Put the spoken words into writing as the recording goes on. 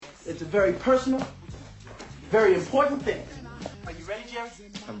It's a very personal, very important thing. Are you ready, Jerry?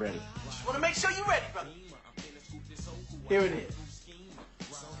 I'm ready. Just want to make sure you're ready, brother. Here it is.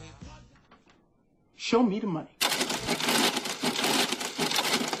 Show me the money.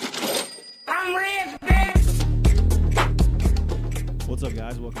 I'm rich, bitch! What's up,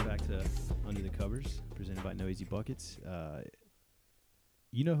 guys? Welcome back to Under the Covers, presented by No Easy Buckets.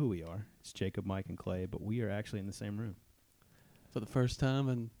 You know who we are. It's Jacob, Mike, and Clay, but we are actually in the same room. For the first time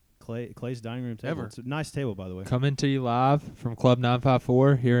and Clay's dining room table. Ever. It's a nice table, by the way. Coming to you live from Club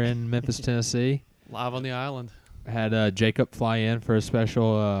 954 here in Memphis, Tennessee. live on the island. Had Jacob fly in for a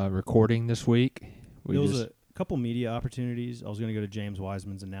special recording this week. There was a couple media opportunities. I was going to go to James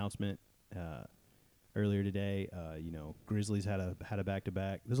Wiseman's announcement earlier today. Grizzlies had a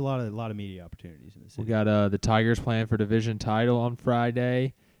back-to-back. There's a lot of media opportunities in the city. We got the Tigers playing for division title on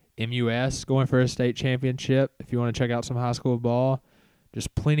Friday. MUS going for a state championship. If you want to check out some high school ball,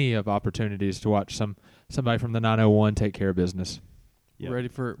 just plenty of opportunities to watch somebody from the 901 take care of business. Yep.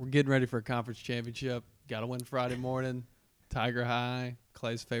 We're getting ready for a conference championship. Got to win Friday morning. Tiger High,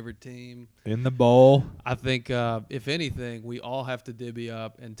 Clay's favorite team. In the bowl. I think if anything, we all have to divvy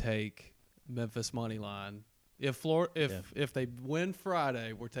up and take Memphis money line. If they win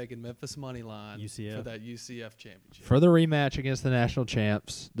Friday, we're taking Memphis money line UCF. for that UCF championship. For the rematch against the national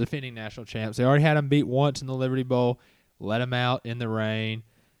champs, defending national champs. They already had them beat once in the Liberty Bowl. Let them out in the rain.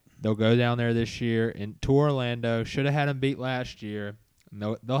 They'll go down there this year to Orlando. Should have had them beat last year.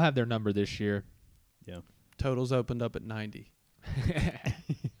 They'll have their number this year. Yeah. Totals opened up at 90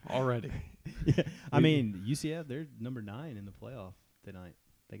 already. Yeah. I mean, UCF, they're number 9 in the playoff tonight.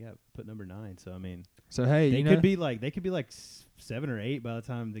 They got put number 9. So I mean, hey, they could be like 7 or 8 by the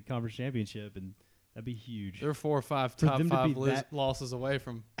time the conference championship, and that'd be huge. They're 4 or 5 For top them to 5 be that- losses away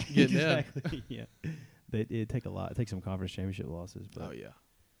from getting exactly. Yeah. It take a lot. It takes some conference championship losses. in. But, Oh yeah.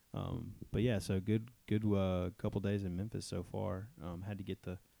 But yeah, so good couple days in Memphis so far. Had to get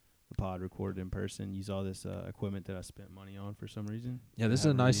the pod recorded in person. Use all this equipment that I spent money on for some reason. Yeah, this is a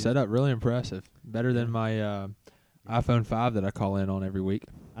Haven't nice really used. setup. Really impressive. Better than Yeah. my iPhone 5 that I call in on every week.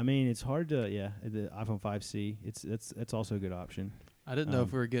 I mean, it's hard to the iPhone 5C. It's also a good option. I didn't know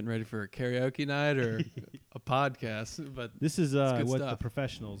if we were getting ready for a karaoke night or a podcast, but This is good what the stuff.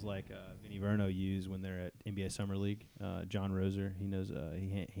 professionals like Vinny Verno use when they're at NBA Summer League. John Roser, he knows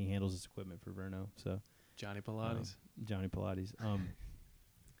he handles this equipment for Verno. So Johnny Pilates. Johnny Pilates.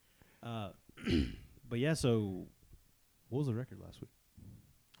 But yeah, so what was the record last week?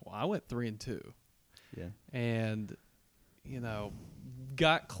 Well, I went 3-2, Yeah. and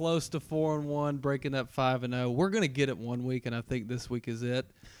got close to 4-1, breaking up 5-0. We're gonna get it one week, and I think this week is it.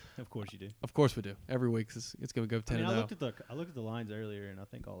 Of course you do. Of course we do. Every week it's gonna go 10-0. I looked at the lines earlier, and I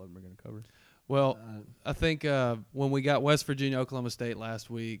think all of them are going to cover. Well, I think when we got West Virginia, Oklahoma State last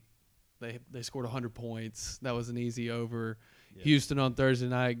week, they scored 100 points. That was an easy over. Yeah. Houston on Thursday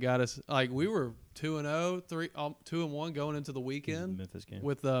night got us we were 2-0, 2-1 going into the weekend Memphis game.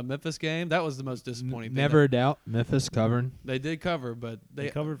 with the Memphis game. That was the most disappointing thing. Never a doubt. Memphis covering. They did cover, but they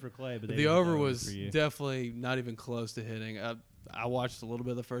covered for Clay, but they the didn't over go was for you. definitely not even close to hitting. I watched a little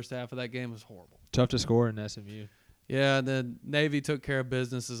bit of the first half of that game. It was horrible. Tough to score in SMU. Yeah, and then Navy took care of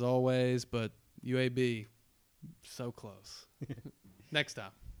business as always, but UAB, so close. Next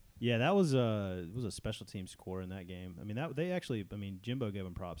time. Yeah, that was a special team score in that game. I mean, Jimbo gave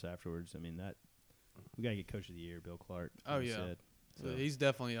him props afterwards. I mean, that we gotta get Coach of the Year, Bill Clark. Oh, like you yeah. said. So he's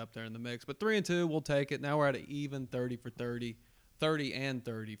definitely up there in the mix. But 3-2, we'll take it. Now we're at an even 30 for 30, 30 and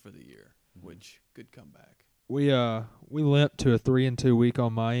 30 for the year, which could come back. We limped to a 3-2 week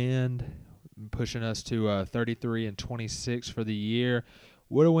on my end, pushing us to 33-26 for the year.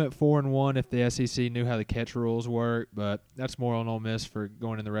 Would have went 4-1 if the SEC knew how the catch rules work, but that's more on Ole Miss for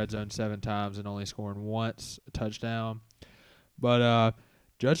going in the red zone 7 times and only scoring once a touchdown. But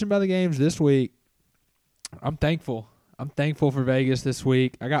judging by the games this week, I'm thankful. I'm thankful for Vegas this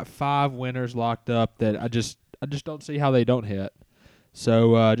week. I got 5 winners locked up that I just don't see how they don't hit.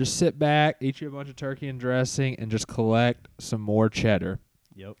 So just sit back, eat you a bunch of turkey and dressing, and just collect some more cheddar.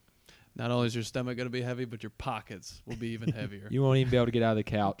 Yep. Not only is your stomach going to be heavy, but your pockets will be even heavier. You won't even be able to get out of the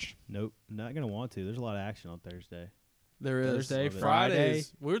couch. Nope. Not gonna want to. There's a lot of action on Thursday. There is. Thursday,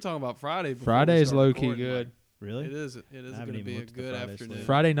 Fridays. We were talking about Friday. before we Friday's started low-key recording. good. Really? It is. It is I haven't going to even be a looked at the good Friday afternoon. slate.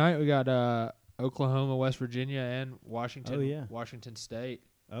 Friday night we got Oklahoma, West Virginia, and Washington. Oh, yeah. Washington State.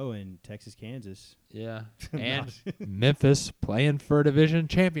 Oh, and Texas, Kansas. Yeah, and Memphis playing for a division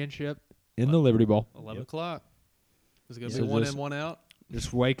championship in the Liberty Bowl. 11 o'clock. Is it going to So be one just- in, one out?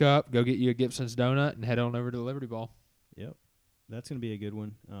 Just wake up, go get you a Gibson's donut, and head on over to the Liberty Bowl. Yep. That's gonna be a good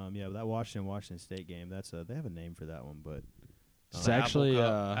one. Yeah, that Washington State game. They have a name for that one, but It's actually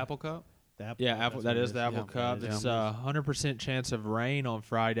Apple Cup. The Apple, Yeah, Apple. That is the Apple Cup. It's a 100% chance of rain on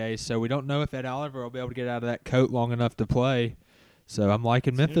Friday, so we don't know if Ed Oliver will be able to get out of that coat long enough to play. So I'm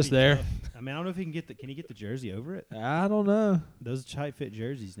liking Memphis there. I mean, I don't know if he can get the. Can he get the jersey over it? I don't know. Those tight fit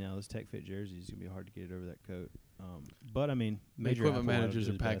jerseys now, those tech fit jerseys, gonna be hard to get it over that coat. But I mean, The major equipment Apple managers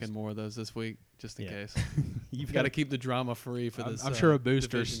are did his packing best. more of those this week, just in case. You've Got to keep the drama free for this. I'm sure a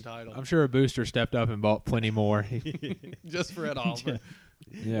booster. division title. I'm sure a booster stepped up and bought plenty more. just for Ed Oliver.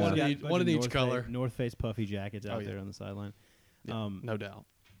 Yeah. One in each color. North Face puffy jackets out there on the sideline. Yeah, no doubt.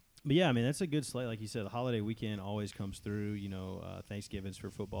 But yeah, I mean, that's a good slate. Like you said, the holiday weekend always comes through. Thanksgiving's for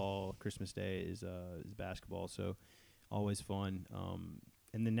football. Christmas Day is basketball. So always fun.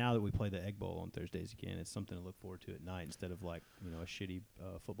 And then now that we play the Egg Bowl on Thursdays again, it's something to look forward to at night instead of like, a shitty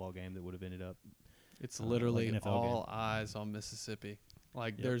football game that would have ended up. It's literally like NFL all game. eyes on Mississippi.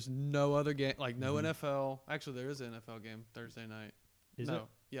 Like, Yep. there's no other game. Like, no NFL. Actually, there is an NFL game Thursday night. Is no. it?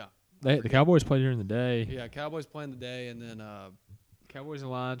 Yeah. The Cowboys play during the day. Yeah, Cowboys playing the day, and then Cowboys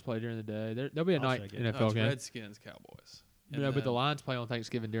and Lions play during the day. There'll be a I'll night check it. NFL it's game. Redskins, Cowboys. And No, but the then- Lions play on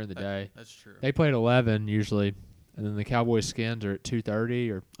Thanksgiving during the day. That's true. They play at 11 usually, and then the Cowboys skins are at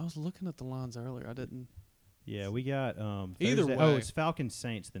 2:30 or. I was looking at the lines earlier. I didn't. Yeah, we got Either Thursday- way. Oh, it's Falcons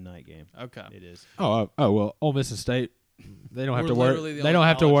Saints the night game. Okay. It is. Oh well, Ole Miss and State. They don't have We're to worry. literally the They only don't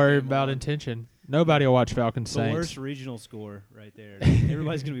have to college worry game about on. intention. Nobody will watch Falcons The Saints. worst regional score right there.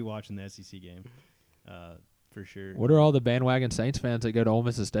 Everybody's gonna be watching the SEC game, for sure. What are all the bandwagon Saints fans that go to Ole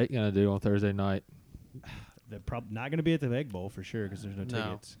Miss and State going to do on Thursday night? They're not gonna be at the Egg Bowl for sure because there's no No.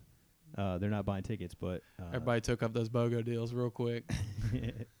 tickets. They're not buying tickets, but Everybody took up those BOGO deals real quick.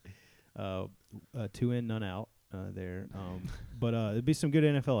 2 in, none out there. But it'd be some good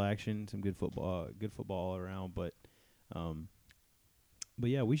NFL action, some good football all around. But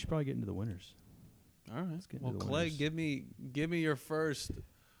yeah, we should probably get into the winners. All right. get into Well, the Clay, winners. give me your first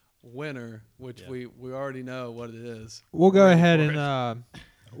winner, which Yeah. we already know what it is. We'll go Ready ahead for and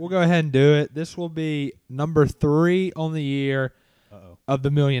we'll go ahead and do it. This will be number 3 on the year Uh-oh. of the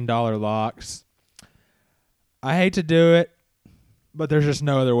 $1 Million Locks. I hate to do it, but there's just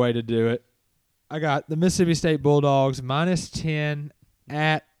no other way to do it. I got the Mississippi State Bulldogs -10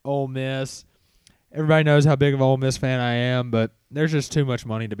 at Ole Miss. Everybody knows how big of an Ole Miss fan I am, but there's just too much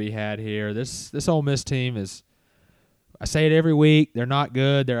money to be had here. This Ole Miss team is, I say it every week, they're not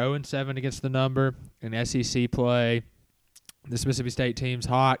good. They're 0-7 against the number in SEC play. This Mississippi State team's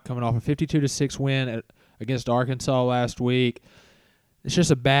hot, coming off a 52-6 win against Arkansas last week. It's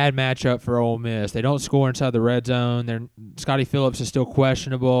just a bad matchup for Ole Miss. They don't score inside the red zone. Scotty Phillips is still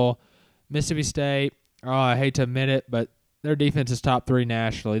questionable. Mississippi State, I hate to admit it, but their defense is top 3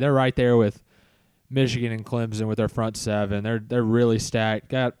 nationally. They're right there with Michigan and Clemson with their front 7. They're really stacked.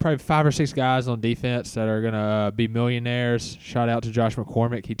 Got probably 5 or 6 guys on defense that are going to be millionaires. Shout out to Josh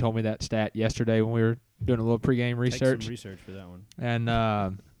McCormick. He told me that stat yesterday when we were doing a little pregame research. Take some research for that one.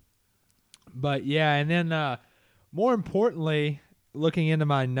 And but yeah, and then more importantly, looking into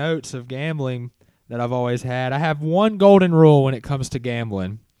my notes of gambling that I've always had, I have one golden rule when it comes to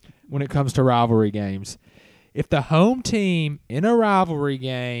gambling, when it comes to rivalry games. If the home team in a rivalry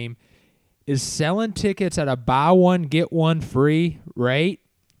game is selling tickets at a buy one get one free rate,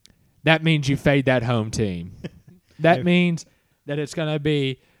 that means you fade that home team. That means that it's going to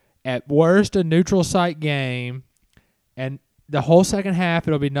be at worst a neutral site game, and the whole second half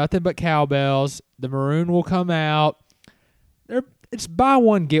it'll be nothing but cowbells. The maroon will come out. It's buy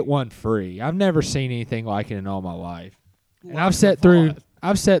one get one free. I've never seen anything like it in all my life. And I've sat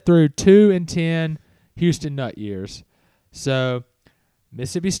through 2 and 10 Houston Nut years. So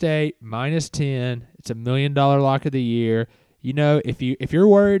Mississippi State -10. It's $1 million lock of the year. You know, if you're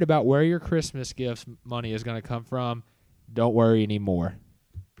worried about where your Christmas gifts money is going to come from, don't worry anymore.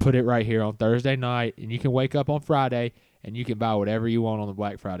 Put it right here on Thursday night, and you can wake up on Friday and you can buy whatever you want on the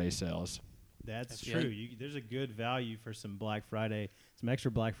Black Friday sales. That's That's true. There's a good value for some Black Friday, some extra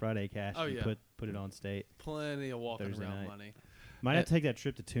Black Friday cash. Oh, You yeah. Put it on State. Plenty of walking Thursday around night. money. Might have to take that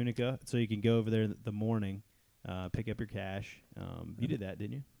trip to Tunica so you can go over there the morning, pick up your cash. You did that,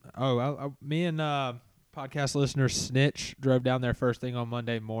 didn't you? Oh, me and podcast listener Snitch drove down there first thing on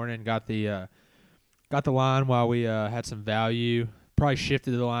Monday morning. Got the line while we had some value. Probably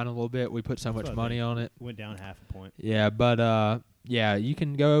shifted the line a little bit. We put so much what I money think. on it. Went down half a point. Yeah, but yeah, you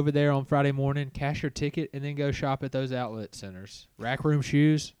can go over there on Friday morning, cash your ticket, and then go shop at those outlet centers. Rack Room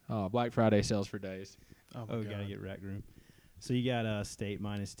Shoes, Black Friday sales for days. Oh, Oh, gotta get rack room. So you got State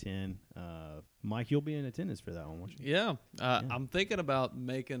 -10. Mike, you'll be in attendance for that one, won't you? Yeah. I'm thinking about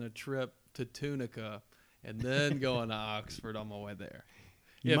making a trip to Tunica and then going to Oxford on my way there.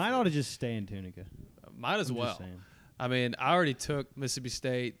 You If- might ought to just stay in Tunica. Might as I'm just well. saying. I mean, I already took Mississippi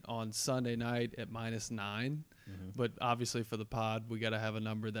State on Sunday night at -9. But obviously for the pod, we got to have a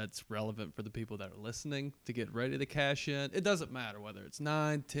number that's relevant for the people that are listening to get ready to cash in. It doesn't matter whether it's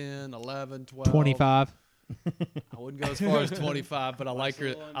 9, 10, 11, 12. 25. I wouldn't go as far as 25, but I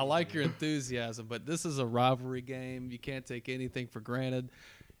like your enthusiasm. But this is a rivalry game. You can't take anything for granted.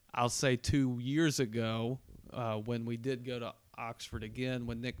 I'll say 2 years ago when we did go to Oxford again,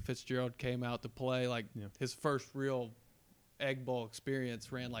 when Nick Fitzgerald came out to play, his first real Egg Bowl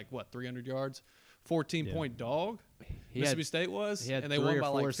experience, ran 300 yards. 14-point dog. Mississippi State was, and they won by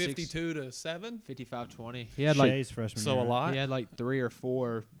 52-7. 55-20. He had Shay's freshman year. a lot. He had 3 or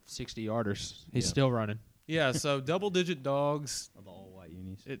 4 60-yarders. He's still running. Yeah, so double-digit dogs. Of the all-white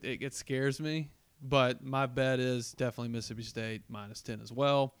unis. It scares me, but my bet is definitely Mississippi State -10 as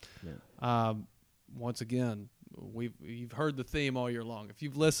well. Yeah. Once again, you've heard the theme all year long. If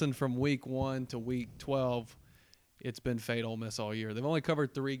you've listened from week 1 to week 12, it's been fade Ole Miss all year. They've only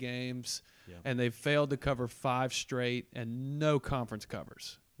covered 3 games, and they've failed to cover 5 straight, and no conference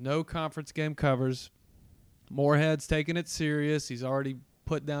covers. No conference game covers. Moorhead's taking it serious. He's already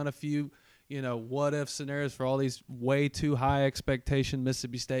put down a few, what-if scenarios for all these way too high expectation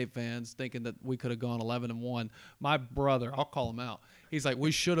Mississippi State fans thinking that we could have gone 11-1. My brother, I'll call him out. He's like,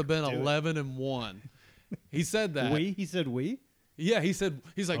 we should have been 11-1. He said that. He said we? Yeah, he's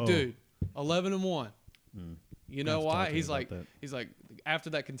like, dude, 11-1. You know why? He's like, after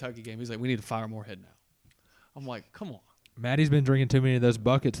that Kentucky game, he's like, we need to fire Moorhead now. I'm like, come on. Maddie's been drinking too many of those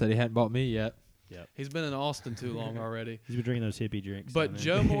buckets that he hadn't bought me yet. Yep. He's been in Austin too long already. He's been drinking those hippie drinks. But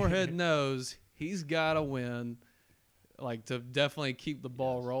Joe Moorhead knows he's got to win, to definitely keep the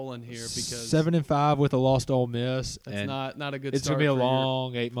ball rolling here, because 7-5 with a lost Ole Miss. That's and not a good it's start. gonna be a for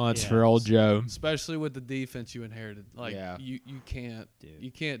long 8 months for old Joe. especially with the defense you inherited. You can't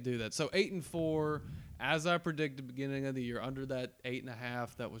do that. So 8-4, as I predicted at the beginning of the year, under that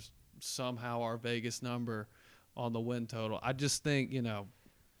 8.5, that was somehow our Vegas number on the win total. I just think,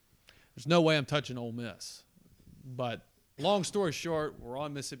 there's no way I'm touching Ole Miss. But long story short, we're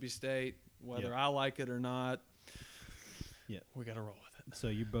on Mississippi State, whether I like it or not. Yeah, we got to roll with it. So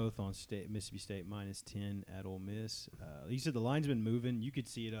you're both on Mississippi State -10 at Ole Miss. You said the line's been moving. You could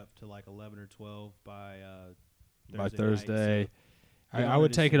see it up to 11 or 12 by Thursday. Night, so I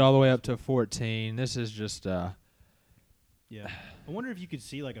would take it all the way up to 14. This is just yeah. I wonder if you could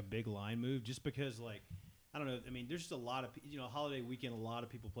see a big line move, just because I don't know. I mean, there's just a lot of holiday weekend. A lot of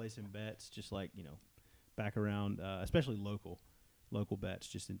people placing bets, just back around, especially local bets,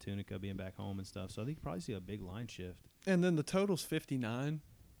 just in Tunica, being back home and stuff. So I think you probably see a big line shift. And then the total's 59.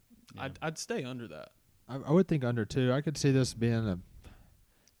 Yeah. I'd stay under that. I would think under 2. I could see this being a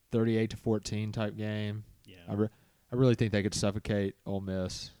 38-14 type game. Yeah. I really think they could suffocate Ole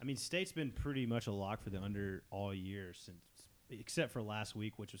Miss. I mean, State's been pretty much a lock for the under all year, except for last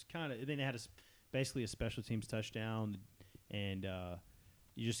week, which was then they had basically a special teams touchdown, and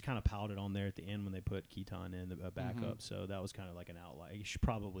you just kind of piled it on there at the end when they put Keaton in the backup. So that was kind of like an outlier. You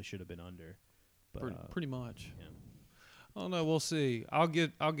probably should have been under, but pretty much. Yeah. Oh no, we'll see. I'll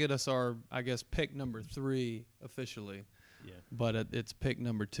get us our pick number 3 officially. Yeah. But it's pick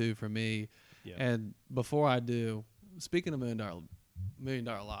number 2 for me. Yeah. And before I do, speaking of million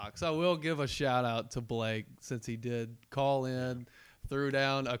dollar locks, I will give a shout out to Blake, since he did call in, threw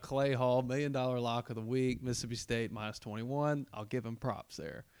down a Clay Hall $1 million lock of the week, Mississippi State -21. I'll give him props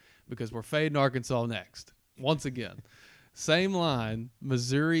there, because we're fading Arkansas next. Once again, same line,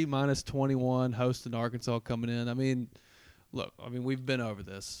 Missouri -21, hosting Arkansas coming in. I mean, look, we've been over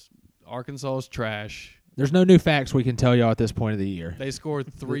this. Arkansas is trash. There's no new facts we can tell y'all at this point of the year. They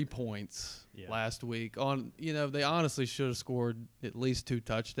scored 3 points last week. They honestly should have scored at least 2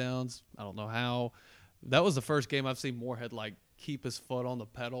 touchdowns. I don't know how. That was the first game I've seen Moorhead keep his foot on the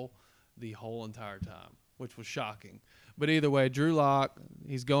pedal the whole entire time, which was shocking. But either way, Drew Lock,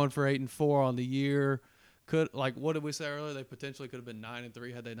 he's going for 8-4 on the year. What did we say earlier? They potentially could have been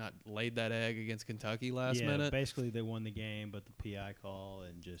 9-3 had they not laid that egg against Kentucky last minute. Basically they won the game, but the PI call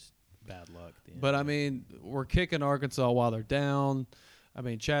and just bad luck at the end. But we're kicking Arkansas while they're down.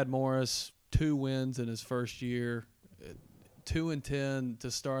 Chad Morris, 2 wins in his first year, 2-10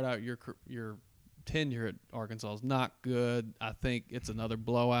 to start out your tenure at Arkansas is not good. I think it's another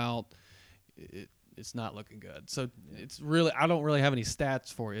blowout. It's not looking good. So it's really, I don't really have any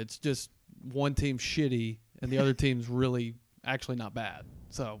stats for you. It's just one team's shitty and the other team's really actually not bad.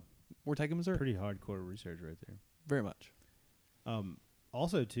 So we're taking Missouri. Pretty hardcore research right there. Very much.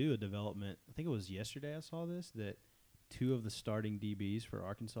 Also, too, a development, I think it was yesterday I saw this, that 2 of the starting DBs for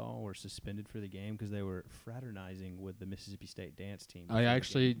Arkansas were suspended for the game because they were fraternizing with the Mississippi State dance team. I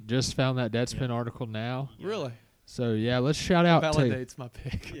actually just found that Deadspin article now. Yeah. Really? So, yeah, let's shout out to Validates my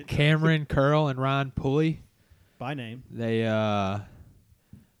pick. Cameron Curl and Ryan Pulley. By name. They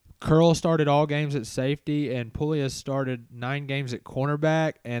Curl started all games at safety, and Pulley has started 9 games at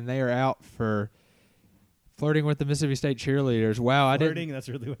cornerback, and they are out for flirting with the Mississippi State cheerleaders. Wow, That's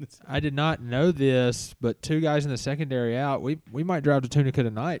really what it's. I did not know this, but 2 guys in the secondary out. We might drive to Tunica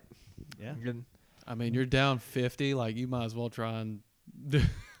tonight. Yeah. I mean, you're down 50. Like, you might as well try and do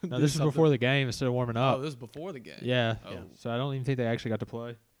No, this is before the game instead of warming up. Oh, this is before the game. Yeah. Oh. Yeah. So I don't even think they actually got to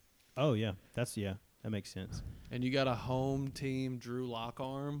play. Oh yeah, that makes sense. And you got a home team, Drew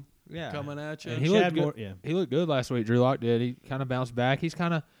Lockarm, coming at you. And he looked Chad good. Moore, yeah. He looked good last week. Drew Lock did. He kind of bounced back. He's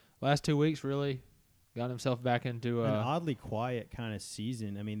kind of last 2 weeks really got himself back into An oddly quiet kind of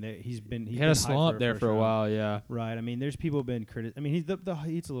season. I mean, he had a slump there for a while. Yeah. Right. I mean, there's people who've been I mean, he's the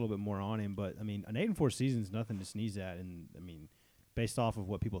heat's a little bit more on him, but I mean, an 8-4 season is nothing to sneeze at, and I mean, based off of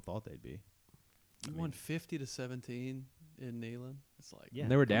what people thought they'd be. You won 50-17 in Neyland. It's like, Yeah.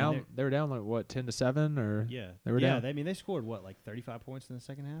 And they were I mean, down. They were down like what 10-7 or Yeah. They were down. I mean, they scored what, like 35 points in the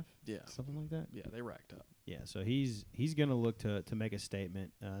second half? yeah, Something like that. yeah, they racked up. Yeah. So he's gonna look to make a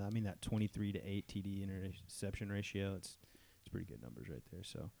statement. I mean, that 23-8 TD interception ratio. It's pretty good numbers right there.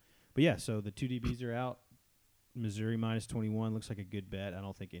 So, but yeah. So the 2 DBs are out. Missouri minus 21 looks like a good bet. I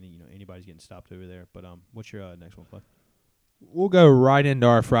don't think anybody's getting stopped over there. But what's your next one, Clay? We'll go right into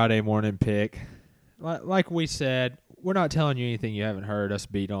our Friday morning pick. Like we said, we're not telling you anything you haven't heard us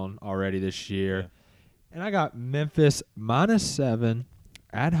beat on already this year. Yeah. And I got Memphis -7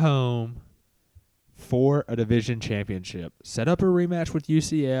 at home for a division championship. Set up a rematch with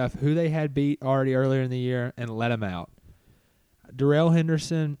UCF, who they had beat already earlier in the year, and let them out. Darrell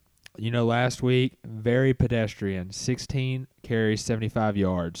Henderson, last week, very pedestrian, 16 carries, 75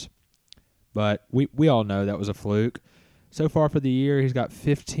 yards. But we all know that was a fluke. So far for the year, he's got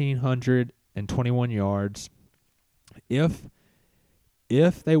 1,521 yards. If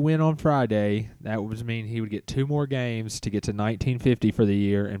they win on Friday, that would mean he would get 2 more games to get to 1950 for the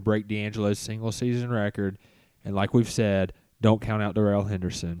year and break D'Angelo's single-season record. And like we've said, don't count out Darrell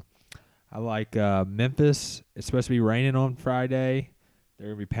Henderson. I like Memphis. It's supposed to be raining on Friday. They're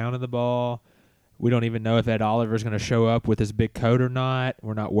going to be pounding the ball. We don't even know if Ed Oliver's going to show up with his big coat or not.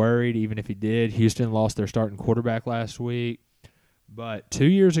 We're not worried, even if he did. Houston lost their starting quarterback last week. But 2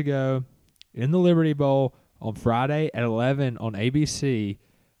 years ago, in the Liberty Bowl, on Friday at 11 on ABC,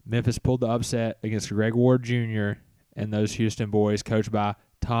 Memphis pulled the upset against Greg Ward Jr. and those Houston boys coached by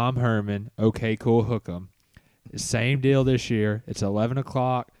Tom Herman. Okay, cool, hook 'em. Same deal this year. It's 11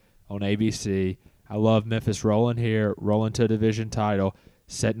 o'clock on ABC. I love Memphis rolling here, rolling to a division title,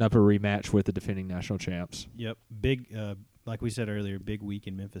 setting up a rematch with the defending national champs. Yep. Big, like we said earlier, big week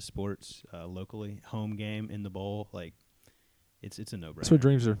in Memphis sports locally. Home game in the bowl. Like, it's a no-brainer. That's what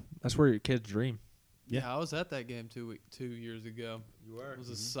dreams are. That's where your kids dream. Yeah, I was at that game 2 years ago. You were. It was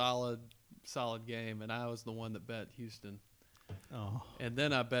a solid game, and I was the one that bet Houston. Oh. And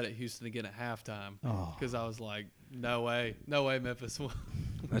then I bet at Houston again at halftime Oh. because I was like, no way, Memphis will.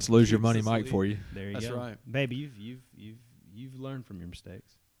 That's lose your money, Keeps us Mike, lead. for you. There you That's go. right. Baby, you've learned from your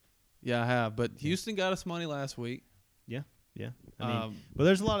mistakes. Yeah, I have. But Houston got us money last week. Yeah. I mean, but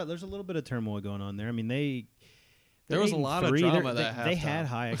there's a little bit of turmoil going on there. I mean, there was a lot of drama that they halftime. had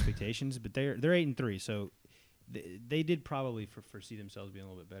high expectations, but they're 8-3, so they did probably foresee themselves being a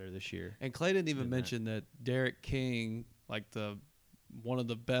little bit better this year. And Clay didn't even Than that. mention that Derek King, like one of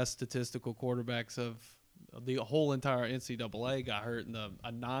the best statistical quarterbacks of the whole entire NCAA, got hurt in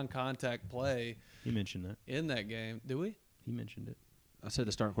a non-contact play He mentioned that. in that game. Did we? He mentioned it. I said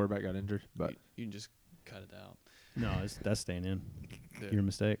the starting quarterback got injured, but You can just cut it out. No, that's staying in. Dude. Your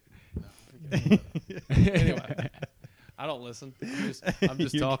mistake. Anyway, I don't listen. I'm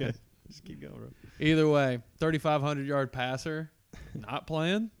just You're talking. good. Just keep going, bro. Either way, 3,500-yard passer, not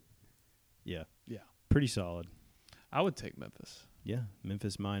playing. Yeah. Yeah. Pretty solid. I would take Memphis. Yeah.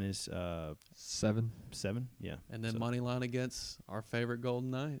 Memphis minus 7. 7. Yeah. And then So- money line against our favorite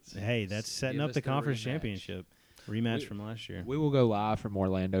Golden Knights. Hey, that's setting Give up us the the conference rematch. championship rematch from last year. We will go live from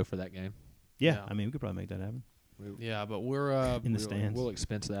Orlando for that game. Yeah. Yeah. I mean, we could probably make that happen. Yeah, but we're In the stands. We'll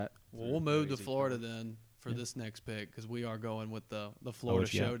expense that. we'll move to Florida then for this next pick because we are going with the Florida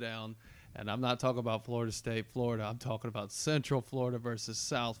yeah. Showdown. And I'm not talking about Florida State, Florida. I'm talking about Central Florida versus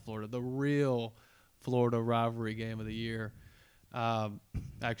South Florida, the real Florida rivalry game of the year.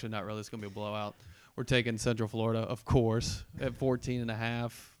 Actually, not really. It's going to be a blowout. We're taking Central Florida, of course, at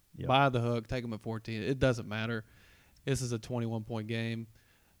 14.5. Yep. By the hook, take them at 14. It doesn't matter. This is a 21-point game.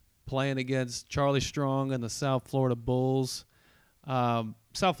 Playing against Charlie Strong and the South Florida Bulls.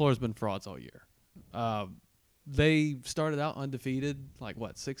 South Florida's been frauds all year. They started out undefeated, like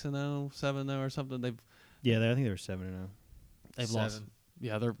 6-0, 7-0 or something. Yeah, I think they were 7-0. They've lost.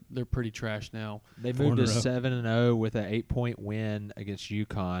 Yeah, they're pretty trash now. They 4 moved in to a row. 7-0 with an 8-point win against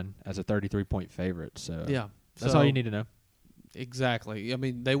UConn as a 33-point favorite. So Yeah, that's so- all you need to know. Exactly. I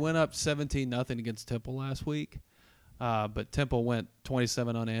mean, they went up 17-0 against Temple last week, but Temple went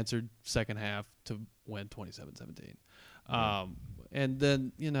 27 unanswered second half to win 27-17. And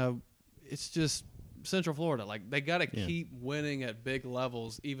then, it's just Central Florida. Like, they got to keep winning at big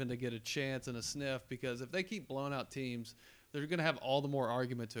levels even to get a chance and a sniff, because if they keep blowing out teams, they're going to have all the more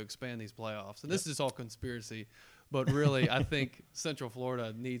argument to expand these playoffs. And this is all conspiracy. But really, I think Central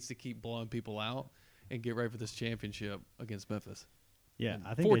Florida needs to keep blowing people out and get ready for this championship against Memphis. Yeah,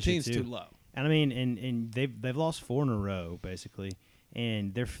 I think 14's they should too low. And I mean, and they've lost 4 in a row basically,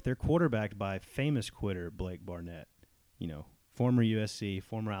 and they're quarterbacked by famous quitter Blake Barnett, former USC,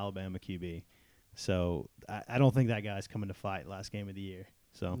 former Alabama QB. So I don't think that guy's coming to fight last game of the year.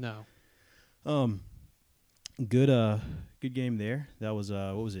 So No. Good game there. That was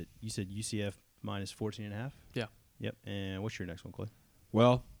what was it? You said UCF minus 14.5. Yeah. Yep. And what's your next one, Clay?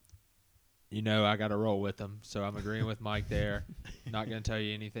 Well, I got to roll with them, so I'm agreeing with Mike there. Not going to tell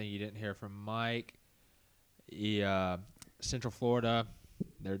you anything you didn't hear from Mike. Central Florida,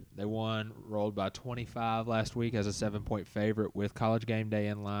 they won, rolled by 25 last week as a 7-point favorite with College Game Day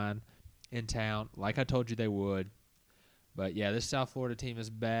in line in town, like I told you they would. But, yeah, this South Florida team is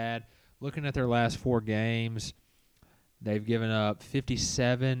bad. Looking at their last 4 games, they've given up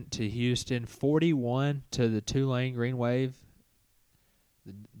 57 to Houston, 41 to the Tulane Green Wave,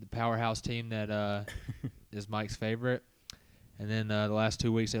 the powerhouse team that is Mike's favorite. And then the last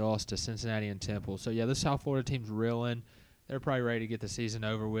 2 weeks they lost to Cincinnati and Temple. So, yeah, this South Florida team's reeling. They're probably ready to get the season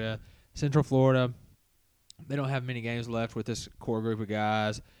over with. Central Florida, they don't have many games left with this core group of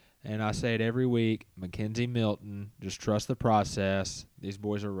guys. And I say it every week, Mackenzie Milton, just trust the process. These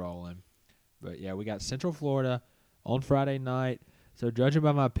boys are rolling. But, yeah, we got Central Florida on Friday night. So, judging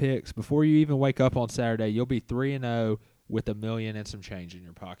by my picks, before you even wake up on Saturday, you'll be 3-0 with $1 million and some change in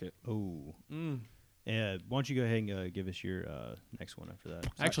your pocket. Oh. Yeah. Why don't you go ahead and give us your next one after that?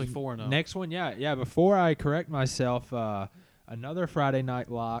 Actually, 4-0. Next one, yeah. Before I correct myself, another Friday night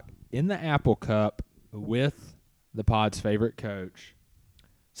lock in the Apple Cup with the pod's favorite coach.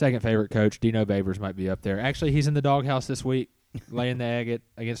 Second favorite coach, Dino Babers, might be up there. Actually, he's in the doghouse this week, laying the egg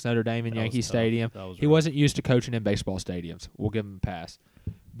against Notre Dame in That was Yankee tough. Stadium. That was He rough. wasn't used to coaching in baseball stadiums. We'll give him a pass.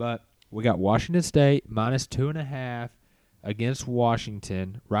 But we got Washington State minus 2.5 against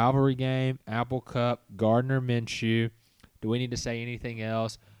Washington. Rivalry game, Apple Cup, Gardner Minshew. Do we need to say anything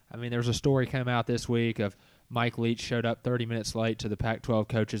else? I mean, there's a story came out this week of Mike Leach showed up 30 minutes late to the Pac-12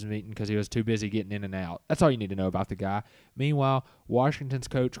 coaches meeting because he was too busy getting in and out. That's all you need to know about the guy. Meanwhile, Washington's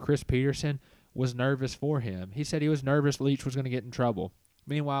coach, Chris Peterson, was nervous for him. He said he was nervous Leach was going to get in trouble.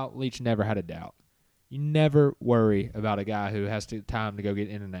 Meanwhile, Leach never had a doubt. You never worry about a guy who has time to go get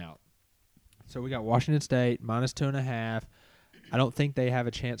in and out. So we got Washington State minus 2.5. I don't think they have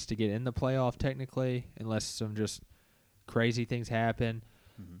a chance to get in the playoff technically unless some just crazy things happen.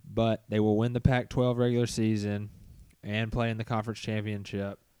 But they will win the Pac-12 regular season and play in the conference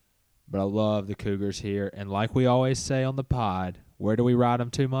championship. But I love the Cougars here. And like we always say on the pod, where do we ride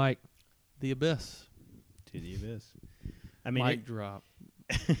them to, Mike? The Abyss. To the abyss. I mean, Mic drop.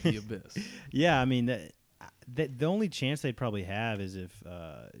 The Abyss. yeah. I mean, the only chance they'd probably have is if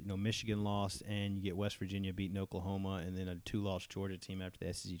Michigan lost and you get West Virginia beating Oklahoma and then a 2-loss Georgia team after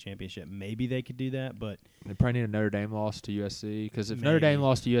the SEC championship. Maybe they could do that, but They probably need a Notre Dame loss to USC because if Notre Dame Maybe.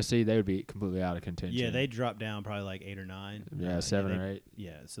 lost to USC, they would be completely out of contention. yeah, they drop down probably like 8 or 9. Yeah, 7 or 8.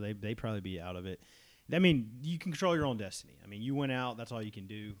 Yeah, so they'd probably be out of it. I mean, you can control your own destiny. I mean, you went out. That's all you can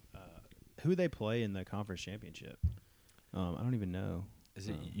do. Who they play in the conference championship? I don't even know. Is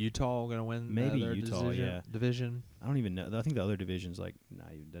it Utah going to win Maybe the other Utah, division? I don't even know. I think the other division's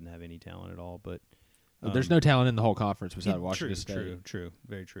doesn't have any talent at all. But There's no talent in the whole conference besides Washington true, State. True,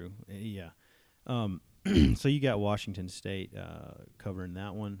 very true. Yeah. So you got Washington State covering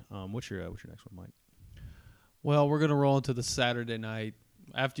that one. What's your next one, Mike? Well, we're going to roll into the Saturday night.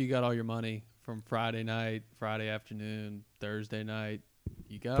 After you got all your money from Friday night, Friday afternoon, Thursday night,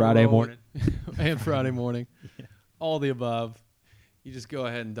 you got Friday morning. and Friday morning. Yeah. All the above. You just go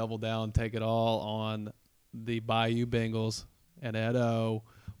ahead and double down, take it all on the Bayou Bengals and Ed O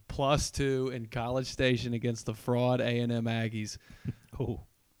 +2 in College Station against the fraud A&M Aggies. Oh,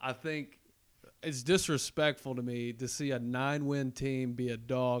 I think it's disrespectful to me to see a 9-win team be a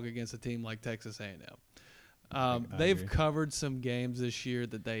dog against a team like Texas A&M. They've agree. covered some games this year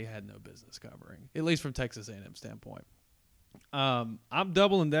that they had no business covering, at least from Texas A&M standpoint. I'm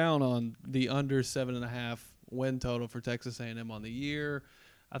doubling down on the under 7.5 win total for Texas A&M on the year.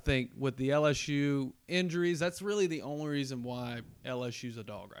 I think with the LSU injuries, that's really the only reason why LSU's a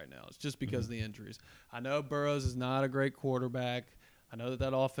dog right now. It's just because of the injuries. I know Burrows is not a great quarterback. I know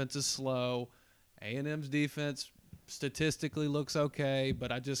that offense is slow. A&M's defense statistically looks okay,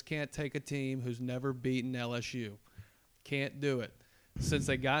 but I just can't take a team who's never beaten LSU. Can't do it. Since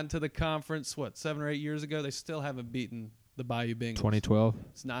they got into the conference, 7 or 8 years ago, they still haven't beaten the Bayou Bengals. 2012.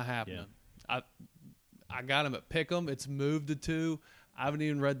 It's not happening. I got them at Pick'em. It's moved to 2. I haven't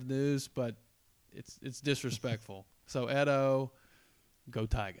even read the news, but it's disrespectful. So Edo, go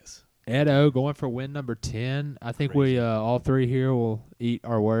Tigers. Edo going for win number 10. I think we all three here will eat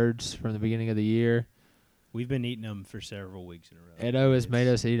our words from the beginning of the year. We've been eeting them for several weeks in a row. Edo has made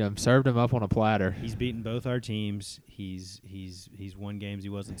us eat them. Served them up on a platter. He's beaten both our teams. He's won games he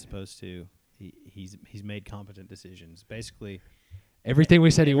wasn't supposed to. He's made competent decisions. Basically, everything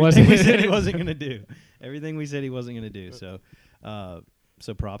we said he wasn't. We said he wasn't going to do. Everything we said he wasn't going to do.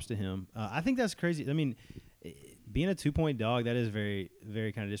 So props to him. I think that's crazy. I mean, being a 2-point dog, that is very,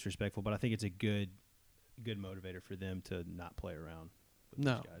 very kind of disrespectful. But I think it's a good motivator for them to not play around with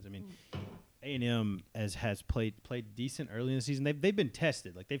those guys. I mean, A&M has played decent early in the season. They've been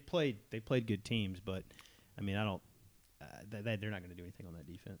tested. Like they've played good teams, but I mean, I don't. They're not going to do anything on that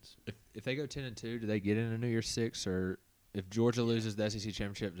defense. If they go 10-2, do they get in a New Year's Six? Or if Georgia loses the SEC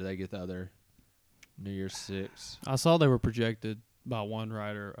championship, do they get the other New Year's Six? I saw they were projected by one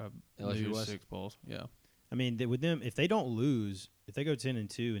writer LSU New Year's was? Six bowls. Yeah. I mean, with them, if they don't lose, if they go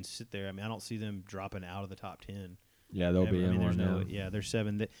 10-2 and sit there, I mean, I don't see them dropping out of the top 10. Yeah, they'll be in there's one. they're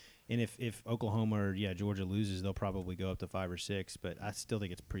 7. And if Oklahoma or Georgia loses, they'll probably go up to 5 or 6. But I still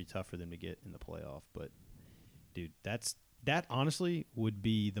think it's pretty tough for them to get in the playoff. But dude, that honestly would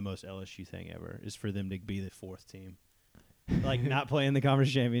be the most LSU thing ever, is for them to be the 4th team. Like not playing the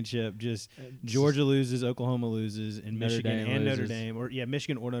conference championship, just Georgia loses, Oklahoma loses, and Michigan and Notre Dame, or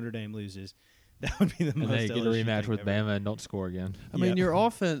Michigan or Notre Dame loses. That would be the most. And they get a LSU rematch thing with ever. Bama and don't score again. I mean, your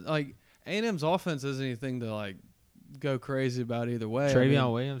offense, like A&M's offense, isn't anything to like go crazy about either way.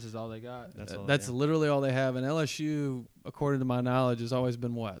 Travion Williams is all they got. That's literally all they have. And LSU, according to my knowledge, has always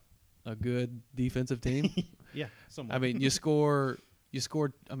been what? A good defensive team. Yeah, somewhat. I mean, you score.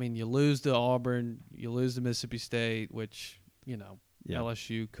 I mean, you lose to Auburn, you lose to Mississippi State, which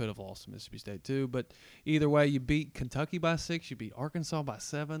LSU could have lost to Mississippi State too. But either way, you beat Kentucky by 6, you beat Arkansas by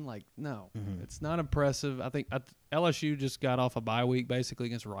 7. Like, no, it's not impressive. I think LSU just got off a bye week basically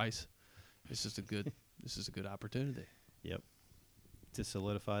against Rice. It's just a good. This is a good opportunity. Yep. To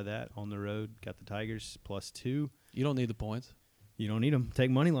solidify that on the road, got the Tigers +2. You don't need the points. You don't need them. Take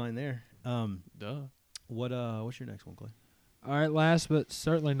money line there. Duh. What's your next one, Clay? All right, last but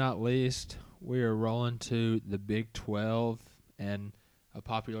certainly not least, we are rolling to the Big 12 and a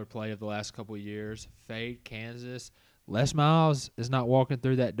popular play of the last couple of years, fade Kansas. Les Miles is not walking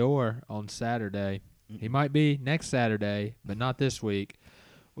through that door on Saturday. He might be next Saturday, but not this week.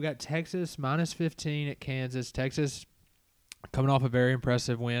 We got Texas -15 at Kansas. Texas coming off a very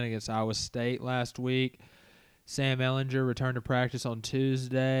impressive win against Iowa State last week. Sam Ehlinger returned to practice on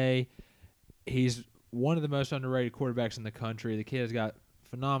Tuesday. He's one of the most underrated quarterbacks in the country. The kid has got a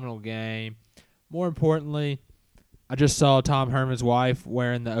phenomenal game. More importantly, I just saw Tom Herman's wife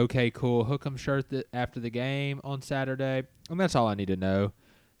wearing the OK Cool Hook'em shirt after the game on Saturday, and that's all I need to know.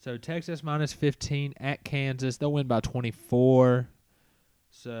 So Texas -15 at Kansas. They'll win by 24.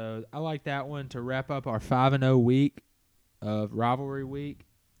 So I like that one to wrap up our 5-0 week of rivalry week,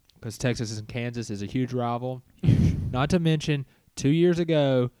 because Texas and Kansas is a huge rival. Not to mention, 2 years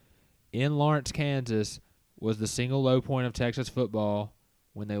ago in Lawrence, Kansas, was the single low point of Texas football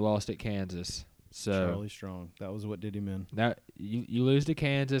when they lost at Kansas. So Charlie Strong. That was what did him in. that you lose to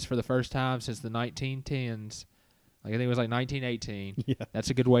Kansas for the first time since the 1910s. Like I think it was like 1918. Yeah. That's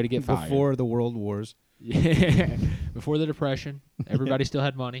a good way to get fired. Before the World Wars. Yeah. Before the Depression, everybody still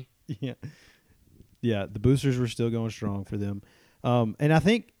had money. Yeah. Yeah, the boosters were still going strong for them. And I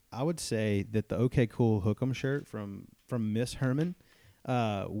think I would say that the OK Cool Hook'em shirt from Miss Herman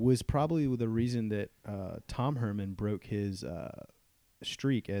was probably the reason that Tom Herman broke his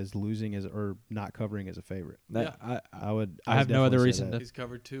streak as losing or not covering as a favorite. I have no other reason to. He's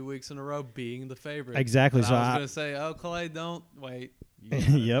covered 2 weeks in a row being the favorite. Exactly. And So I was going to say, oh, Clay, don't wait.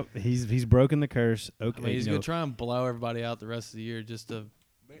 Yep, he's broken the curse. Okay, I mean, he's going to try and blow everybody out the rest of the year just to.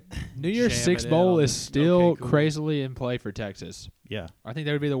 New Year's jam Six it in Bowl on is the still OK Cool. crazily in play for Texas. Yeah. I think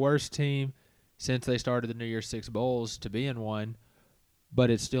they would be the worst team since they started the New Year's Six Bowls to be in one, but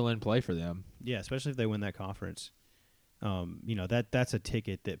it's still in play for them. Yeah, especially if they win that conference. That's a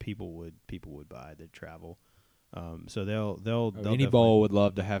ticket that people would buy that travel. So they'll Any definitely- bowl would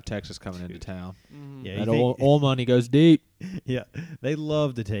love to have Texas coming into town. Yeah, That you think- oil money goes deep. Yeah, they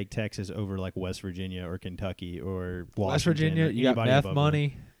love to take Texas over like West Virginia or Kentucky or Washington. West Virginia, or you got anybody meth above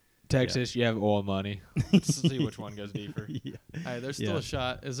money. Texas, you have oil money. Let's see which one goes deeper. them. Yeah. Hey, there's still Yeah. a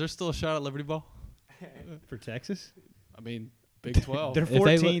shot. Is there still a shot at Liberty Bowl? For Texas, I mean, Big 12. they're If they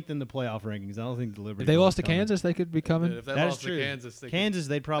 14th in the playoff rankings. I don't think the Liberty. If they Bowl's lost to coming. Kansas, they could be coming. If they That is lost true. to Kansas, they Kansas,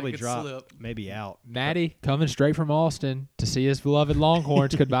 they'd probably could drop, slip. maybe out. Natty coming straight from Austin to see his beloved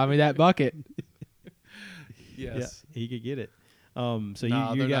Longhorns could buy me that bucket. Yes. Yeah, he could get it. So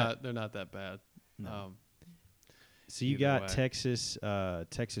No, you they're got not. They're not that bad. No. so you either got way. Texas.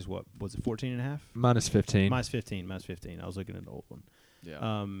 Texas, what was it? 14.5. Minus 15. Minus 15. Minus 15. I was looking at the old one.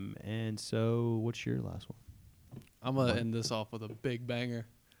 Yeah. And so what's your last one? I'm gonna end this off with a big banger.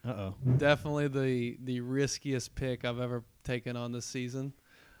 Uh-oh. Definitely the riskiest pick I've ever taken on this season.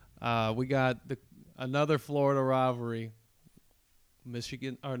 We got another Florida rivalry.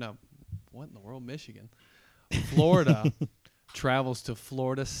 Michigan, or no, what in the world? Michigan. Florida travels to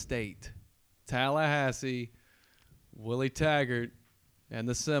Florida State. Tallahassee, Willie Taggart, and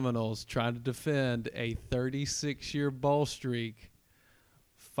the Seminoles trying to defend a 36-year bowl streak.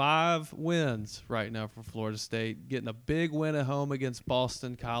 5 wins right now for Florida State, getting a big win at home against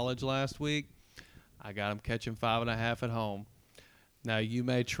Boston College last week. I got them catching 5.5 at home. Now, you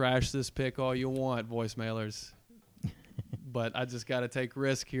may trash this pick all you want, voicemailers, but I just got to take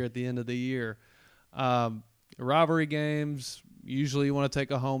risk here at the end of the year. Rivalry games, usually you want to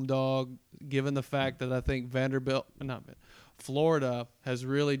take a home dog, given the fact that I think Florida has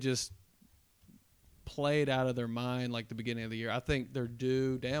really just played out of their mind like the beginning of the year. I think they're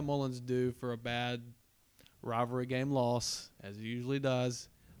due. Dan Mullen's due for a bad rivalry game loss, as he usually does.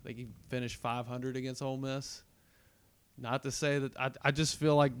 I think he finished 500 against Ole Miss. Not to say that I just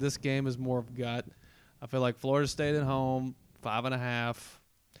feel like this game is more of gut. I feel like Florida State at home, 5.5.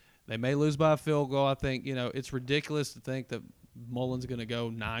 They may lose by a field goal. I think, it's ridiculous to think that Mullen's going to go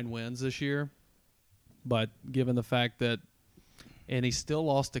 9 wins this year. But given the fact that – and he still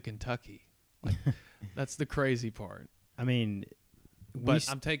lost to Kentucky. Like, that's the crazy part. I mean, But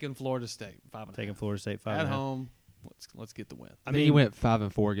I'm taking Florida State, 5.5. taking Florida State 5.5. At home, let's get the win. I mean, he went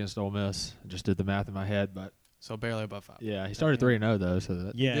 5-4 against Ole Miss. I just did the math in my head, but So barely above 5. yeah, he started 3-0 though. So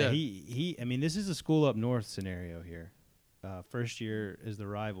that Yeah, Yeah. he. I mean, this is a school up north scenario here. First year is the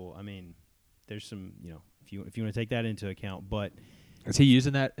rival. I mean, there's some, if you want to take that into account, but is he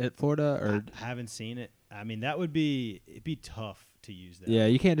using that at Florida or? I haven't seen it. I mean, it'd be tough to use that. Yeah,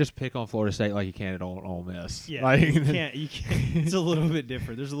 you can't just pick on Florida State like you can at Ole Miss. Yeah, Like, you can't. It's a little bit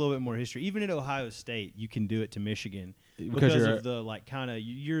different. There's a little bit more history. Even at Ohio State, you can do it to Michigan because you're of the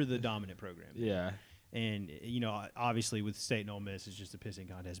you're the dominant program. yeah. And obviously with State and Ole Miss, it's just a pissing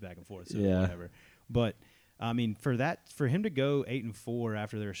contest back and forth. So Yeah. whatever. But I mean, for him to go 8-4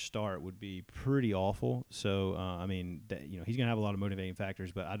 after their start would be pretty awful. So I mean, he's gonna have a lot of motivating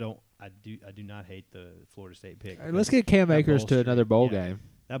factors. But I do not hate the Florida State pick. All right, let's get Cam that Akers bowl to another streak, bowl yeah. game.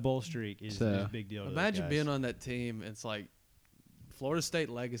 That bowl streak is a big deal. To those Imagine guys. being on that team. It's like Florida State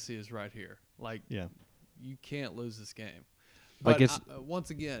legacy is right here. Like, Yeah. you can't lose this game. Like But it's- once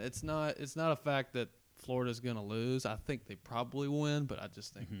again, it's not a fact that Florida's going to lose. I think they probably win, but I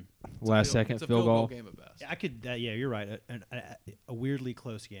just think it's Last a second it's a field goal. game at best. Yeah, I could. Yeah, you're right. A weirdly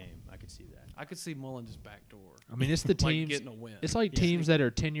close game. I could see that. I could see Mullen just backdoor. I mean, it's the like teams. getting a win. It's like teams that are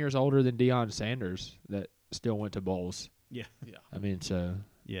 10 years older than Deion Sanders that still went to bowls. Yeah. Yeah. I mean, so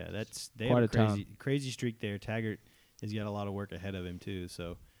Yeah, they Quite have a a crazy streak there. Taggart has got a lot of work ahead of him too.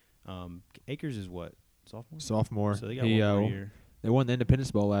 So, Akers is what, sophomore? sophomore. So they got he, one more year. They won the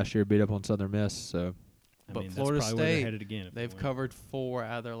Independence Bowl last year, beat up on Southern Miss. So I But mean, Florida that's probably where State, they're headed again. if they They've win. covered 4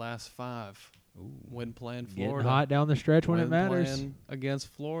 out of their last 5 Ooh. when playing getting Florida. hot down the stretch when it matters. Playing against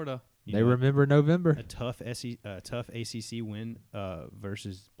Florida. You They know, remember November. a tough tough ACC win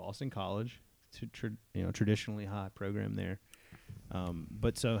versus Boston College, traditionally high program there.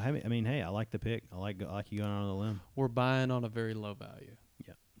 But so I mean, hey, I like the pick. I like you going on the limb. We're buying on a very low value.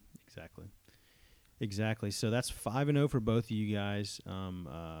 Exactly. So that's 5-0 for both of you guys.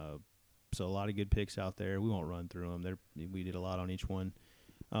 So a lot of good picks out there. We won't run through them. We did a lot on each one.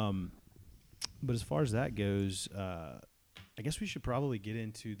 But as far as that goes, I guess we should probably get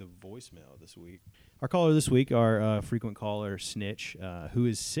into the voicemail this week. Our caller this week, our frequent caller Snitch, who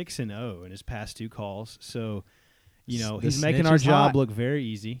is 6-0 in his past 2 calls. So, The he's making Snitch our is job hot. look very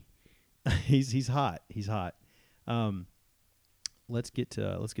easy. He's hot. He's hot. Let's get to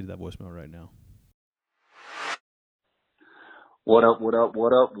that voicemail right now. What up, what up,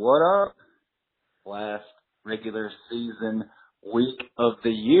 what up, what up? Last regular season week of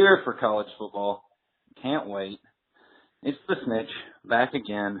the year for college football Can't wait. It's the Snitch back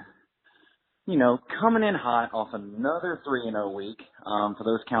again. You know, coming in hot off another 3-0 week. For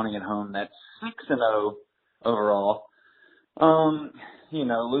those counting at home, that's 6-0 overall. You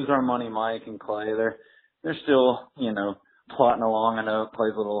know, Lose Our Money Mike and Clay, they're still, you know, plotting along. I know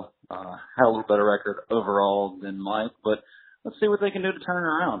Clay's had a little better record overall than Mike, but let's see what they can do to turn it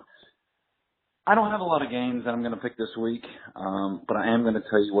around. I don't have a lot of games that I'm going to pick this week, but I am going to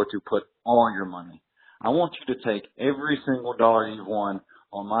tell you where to put all your money. I want you to take every single dollar you've won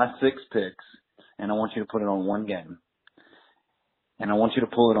on my 6 picks, and I want you to put it on one game. And I want you to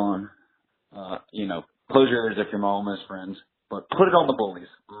pull it on, you know, close your ears if you're my Ole Miss friends, but put it on the Bullies.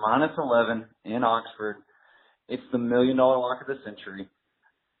 -11 in Oxford. It's the $1 million lock of the century.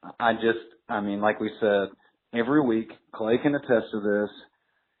 I mean, like we said, every week, Clay can attest to this.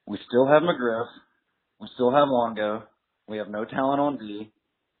 We still have McGriff. We still have Longo. We have no talent on D.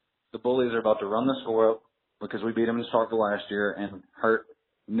 The Bullies are about to run the score up because we beat them in Starkville last year and hurt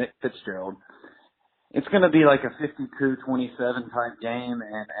Nick Fitzgerald. It's going to be like a 52-27 type game,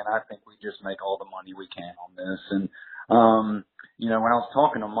 and I think we just make all the money we can on this. And, you know, when I was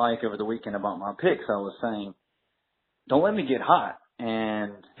talking to Mike over the weekend about my picks, I was saying, don't let me get hot.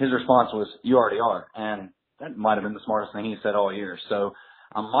 And his response was, you already are. And that might have been the smartest thing he said all year. So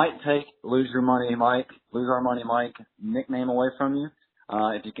I might take Lose Our Money Mike nickname away from you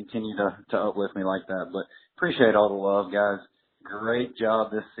if you continue to uplift me like that. But appreciate all the love, guys. Great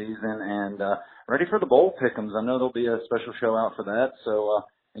job this season, and ready for the bowl pick'ems. I know there'll be a special show out for that, so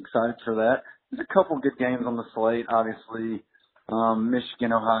excited for that. There's a couple good games on the slate. Obviously,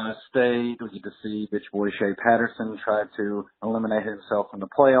 Michigan, Ohio State. We get to see bitch boy Shea Patterson try to eliminate himself from the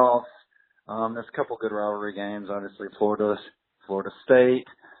playoffs. There's a couple good rivalry games. Obviously, Florida State,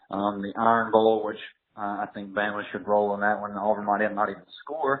 the Iron Bowl, which I think Bama should roll on that one. Auburn might not even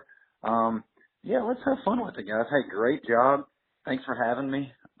score. Yeah, let's have fun with it, guys. Hey, great job. Thanks for having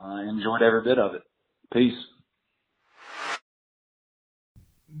me. I enjoyed every bit of it. Peace.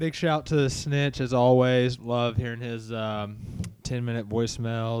 Big shout to the Snitch, as always. Love hearing his 10-minute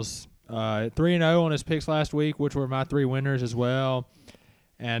voicemails. 3-0 on his picks last week, which were my 3 winners as well.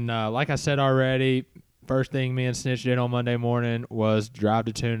 And like I said already, first thing me and Snitch did on Monday morning was drive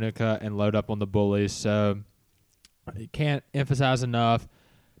to Tunica and load up on the Bullies. So I can't emphasize enough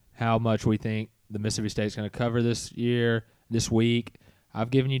how much we think the Mississippi State's going to cover this week. I've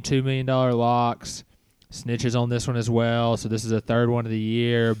given you $2 million locks. Snitch is on this one as well, so this is a third one of the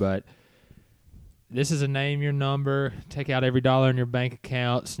year, but this is a name your number. Take out every dollar in your bank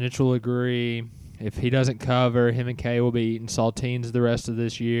account. Snitch will agree. If he doesn't cover, him and Kay will be eating saltines the rest of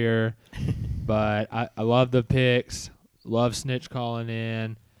this year. But I love the picks. Love Snitch calling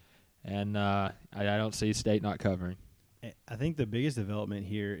in, and I don't see State not covering. I think the biggest development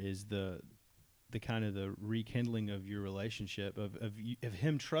here is the kind of the rekindling of your relationship of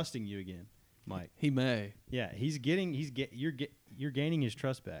him trusting you again, Mike. He may. Yeah, you're gaining his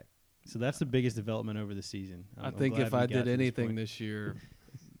trust back. So that's the biggest development over the season. I think if I did anything this year,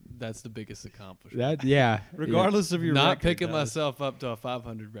 that's the biggest accomplishment. Regardless of your not record, picking myself up to a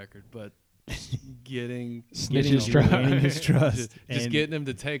 500 record, but getting his trust. Just getting him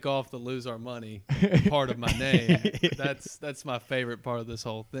to take off the Lose Our Money part of my name. That's my favorite part of this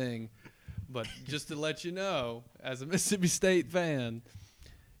whole thing. But just to let you know, as a Mississippi State fan,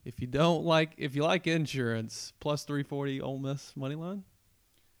 if you like insurance, plus 340 Ole Miss money line,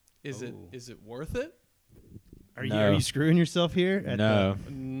 is it worth it? Are you screwing yourself here? No.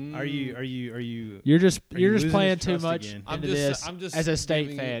 Are you? You're just playing too much into this I'm just as a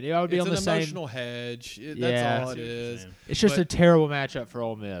State fan. I would be on the same. It's an emotional hedge. That's all it is. It's just a terrible matchup for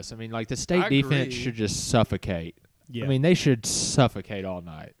Ole Miss. I mean, like the State defense should just suffocate. Yeah. I mean, they should suffocate all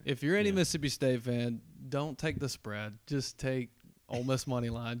night. If you're any Mississippi State fan, don't take the spread. Just take Ole Miss money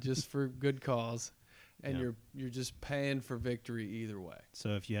line, just for good cause, and you're just paying for victory either way.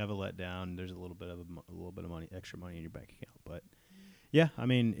 So if you have a letdown, there's a little bit of money, extra money in your bank account. But yeah, I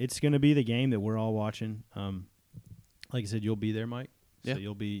mean, it's going to be the game that we're all watching. Like I said, you'll be there, Mike. Yeah. So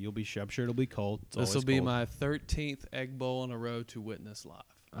you'll be. I'm sure it'll be cold. This will be my 13th Egg Bowl in a row to witness live.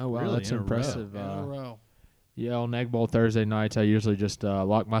 Oh wow, really? That's impressive. In a row. Yeah, on Egg Bowl Thursday nights, I usually just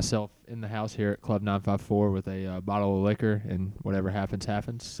lock myself in the house here at Club 954 with a bottle of liquor, and whatever happens,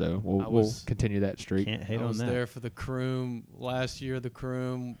 happens. So we'll continue that streak. Can't hate on that. I was there for the Croom last year. The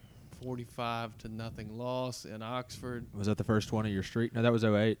Croom 45-0 loss in Oxford. Was that the first one of your streak? No, that was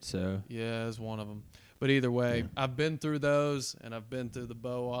 08. So yeah, it was one of them. But either way, I've been through those, and I've been through the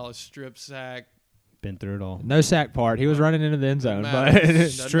Bo Wallace strip sack Been through it all. No sack part. He was running into the end zone, but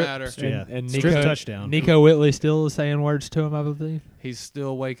Doesn't matter. and Strip Nico, touchdown. Nico Whitley still saying words to him, I believe. He's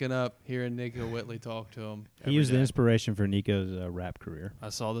still waking up hearing Nico Whitley talk to him. He was the inspiration for Nico's rap career. I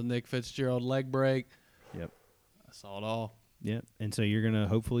saw the Nick Fitzgerald leg break. Yep. I saw it all. Yep. And so you're gonna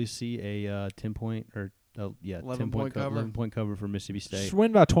hopefully see a 10-point or 11-point cover. 11-point cover for Mississippi State. Just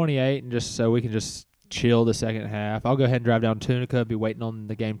win by 28, and just so we can just chill the second half. I'll go ahead and drive down Tunica, be waiting on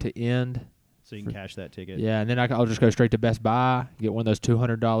the game to end. So you can cash that ticket. Yeah, and then I'll just go straight to Best Buy, get one of those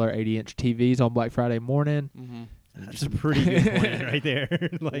 $200 80-inch TVs on Black Friday morning. Mm-hmm. That's a pretty good plan right there.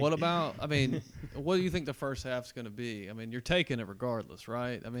 Like, What about, I mean, what do you think the first half's going to be? I mean, you're taking it regardless,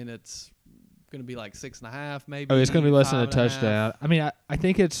 right? I mean, it's going to be like 6.5, maybe. Oh, it's going to be less than a 5.5. touchdown. I mean, I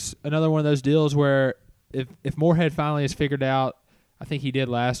think it's another one of those deals where if Moorhead finally has figured out, I think he did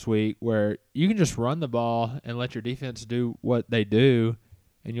last week, where you can just run the ball and let your defense do what they do,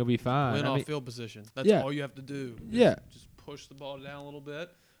 and you'll be fine. Win I off mean, field position. That's yeah. all you have to do. Yeah. Just push the ball down a little bit,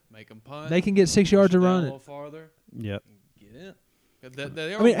 make them punt. They can get 6 push yards it of down a running. little farther. Yep. Get in.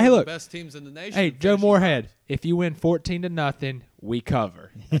 They are I mean, one hey, of look. the best teams in the nation. Hey, in Joe finishing Moorhead, drives. if you win 14-0, we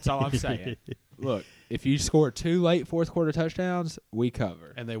cover. That's all I'm saying. Look, if you score 2 late fourth quarter touchdowns, we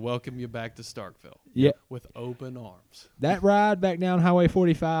cover. And they welcome you back to Starkville. Yeah. With open arms. That ride back down Highway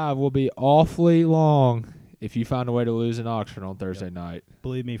 45 will be awfully long if you find a way to lose in Oxford on Thursday night.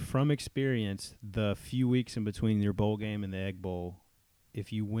 Believe me, from experience, the few weeks in between your bowl game and the Egg Bowl,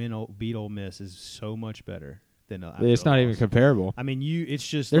 if you beat Ole Miss, is so much better than It's not even comparable. I mean, it's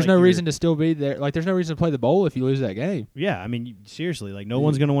just There's like no you're- reason to still be there. Like, there's no reason to play the bowl if you lose that game. Yeah, I mean, seriously, like no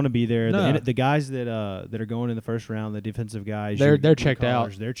one's going to want to be there. No. The guys that are going in the first round, the defensive guys, They're your checked out.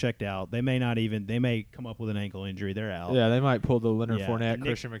 callers, They're checked out. They may come up with an ankle injury. They're out. Yeah, they might pull the Leonard Yeah. Fournette, Nick-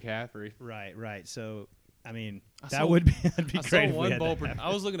 Christian McCaffrey. Right. So, I mean, I that saw- would be that'd be I great. saw if we one had bowl. that happen.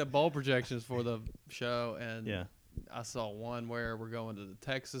 I was looking at bowl projections for the show, and Yeah, I saw one where we're going to the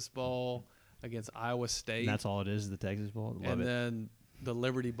Texas Bowl against Iowa State, and that's all it is. The Texas Bowl. Love and it. then the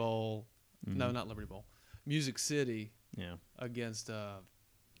Liberty Bowl. No, not Liberty Bowl. Music City Yeah. against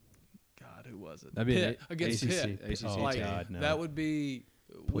God, who was it? That'd be Pitt, an against ACC. Pitt. Oh, Like, God, no. that would be.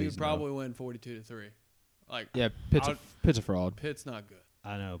 We Please, would no. probably win 42-3. Like, Yeah, Pitt's a fraud. Pitt's not good.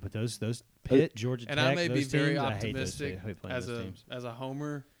 I know, but those Pitt, Georgia And Tech, I may be those very teams, I hate those optimistic teams. I hate playing as those a teams. as a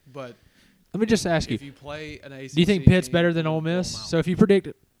homer, but Let me just ask you, if you play an ACC, do you think Pitt's team, better than you Ole blow 'em Miss? out. So if you predict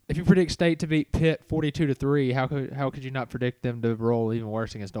State to beat Pitt 42-3, how could you not predict them to roll even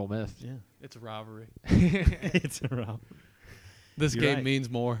worse against Ole Miss? Yeah, it's a rivalry. it's a rough. This You're game right. means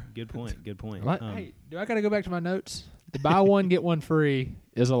more. Good point. Good point. Hey, do I got to go back to my notes? The buy one get one free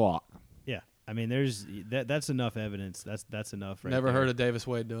is a lock. Yeah, I mean, there's that's enough evidence. That's enough. Right Never there. heard of Davis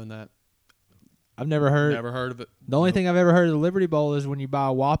Wade doing that. I've never heard. Never heard of it. The only thing I've ever heard of the Liberty Bowl is when you buy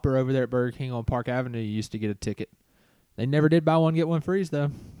a Whopper over there at Burger King on Park Avenue, you used to get a ticket. They never did buy one get one frees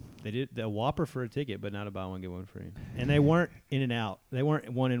though. They did the Whopper for a ticket, but not a buy one get one free. And they weren't in and out. They weren't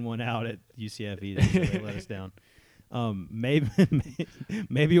one in one out at UCF either. So they let us down.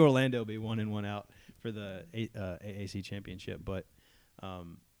 Maybe Orlando will be one in one out for the AAC championship. But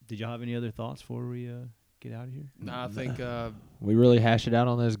did y'all have any other thoughts before we get out of here? No, I think We really hashed it out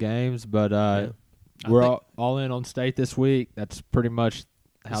on those games, but we're think- all in on State this week. That's pretty much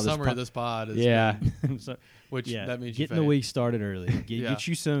the how summary this. of this pod is Yeah. So, which yeah, that means you getting the fade. week started early. Yeah. Get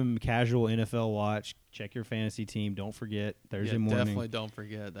you some casual NFL watch. Check your fantasy team. Don't forget Thursday Yeah, morning. definitely don't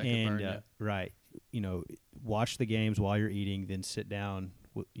forget that could And burn you. right, watch the games while you're eating. Then sit down,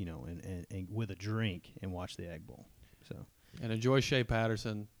 and with a drink and watch the Egg Bowl. So And enjoy Shea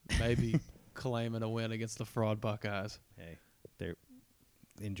Patterson maybe claiming a win against the fraud Buckeyes. hey,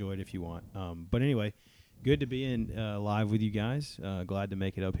 enjoy it if you want. But anyway, good to be in live with you guys. Glad to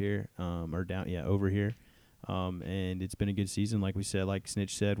make it up here over here. And it's been a good season, like we said. Like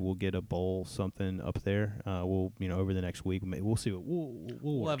Snitch said, we'll get a bowl something up there. We'll over the next week we'll see what we'll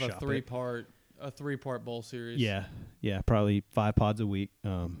We'll have a workshop it. three-part bowl series. Yeah, probably 5 pods a week.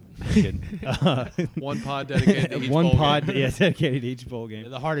 Kidding. One pod dedicated to each one bowl pod, game. yeah, dedicated to each bowl game.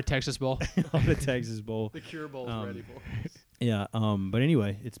 The Heart of Texas Bowl. On the Texas Bowl. The Cure Bowl's ready for us. Yeah. But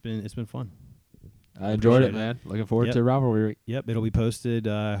anyway, it's been fun. I enjoyed it, Appreciate man. Looking forward Yep. to rivalry week. Yep, it'll be posted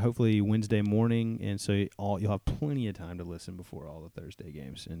hopefully Wednesday morning, and so you'll have plenty of time to listen before all the Thursday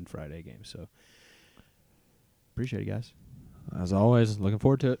games and Friday games. So appreciate it, guys. As always, looking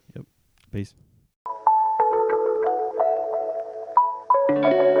forward to it. Peace.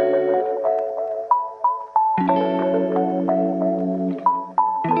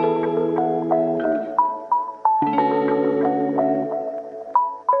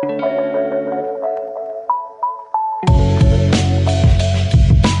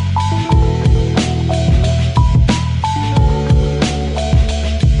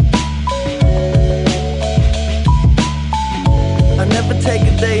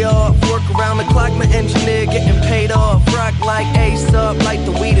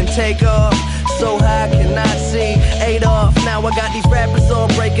 take off. So high, I cannot see. Adolf, now I got these rappers all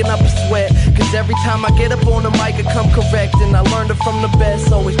breaking up a sweat. Cause every time I get up on the mic, I come correct. And I learned it from the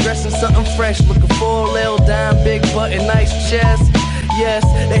best. Always dressing something fresh. Looking for a little dime, big butt and nice chest. Yes,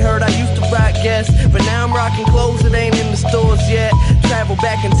 they heard I used to rock Guess, but now I'm rocking clothes that ain't in the stores yet. Travel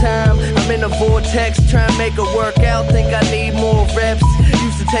back in time, I'm in a vortex, trying to make it work out, think I need more reps.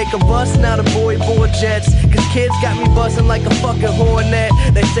 Used to take a bus, now the boy board jets. Cause kids got me buzzing like a fucking hornet.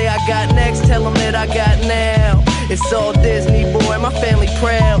 They say I got next, tell them that I got now. It's all Disney, boy, my family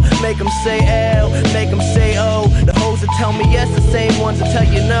proud. Make them say L, make them say O. The hoes that tell me yes, the same ones that tell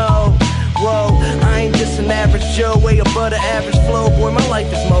you no. Whoa, I ain't just an average Joe, way above the average flow. Boy, my life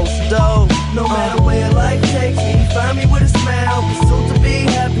is most dope. No matter where life takes me, find me with a smile. Pursuit to be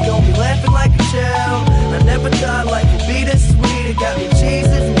happy, don't be laughing like a child. I never thought life would be this sweet. It got me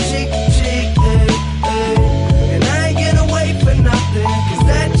cheesy from cheek to cheek, ay, ay. And I ain't gonna wait for nothing, cause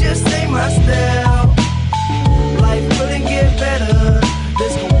that just ain't my style. Life couldn't get better,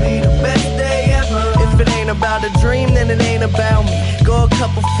 this gon' be the best day ever. If it ain't about a dream, then it ain't about me. Go a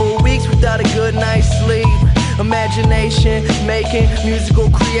couple full weeks without a good night's sleep. Imagination, making musical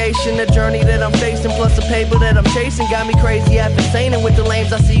creation. The journey that I'm facing, plus the paper that I'm chasing, got me crazy after saying. And with the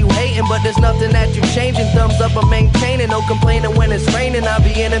lames I see you hating, but there's nothing that you changing. Thumbs up, I'm maintaining, no complaining when it's raining. I'll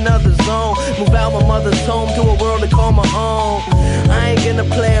be in another zone, move out my mother's home to a world to call my own. I ain't gonna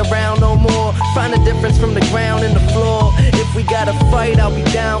play around no more, find a difference from the ground and the floor. If we gotta fight, I'll be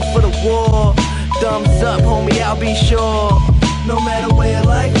down for the war. Thumbs up, homie, I'll be sure. No matter where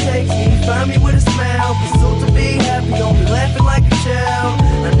life takes me, find me with a smile. Pursuit to be happy, don't be laughing like a child.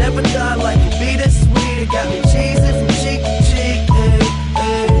 I never thought life would be this sweet. It got me cheesy from cheek to cheek, ay,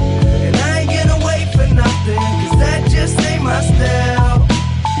 ay. And I ain't gonna wait for nothing, cause that just ain't my style.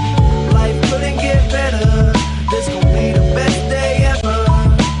 Life couldn't get better, this gon' be the best day ever.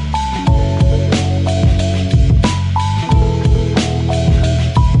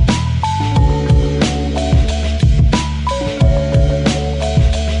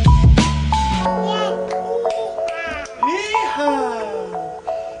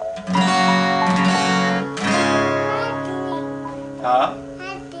 Huh?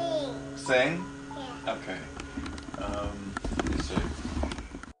 Sing? Okay.